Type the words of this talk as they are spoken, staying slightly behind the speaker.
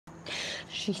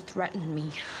She threatened me.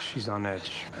 She's on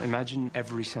edge. Imagine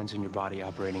every sense in your body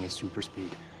operating at super speed.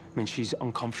 I mean, she's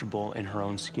uncomfortable in her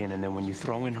own skin, and then when you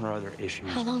throw in her other issues...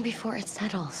 How long before it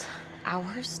settles?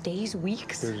 Hours, days,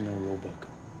 weeks? There's no rule book.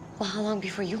 Well, how long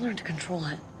before you learn to control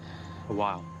it? A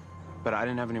while. But I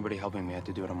didn't have anybody helping me. I had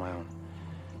to do it on my own.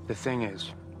 The thing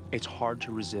is, it's hard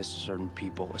to resist certain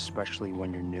people, especially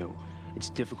when you're new.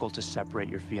 It's difficult to separate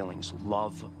your feelings.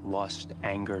 Love, lust,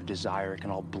 anger, desire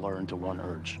can all blur into one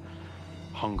urge.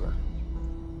 Hunger.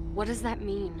 What does that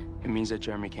mean? It means that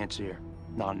Jeremy can't see her.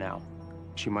 Not now.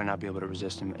 She might not be able to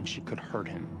resist him, and she could hurt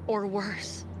him. Or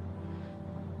worse.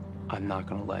 I'm not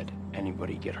gonna let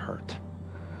anybody get hurt.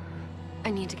 I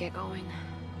need to get going.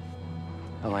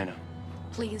 Elena.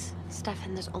 Please,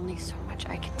 Stefan, there's only so much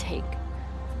I can take.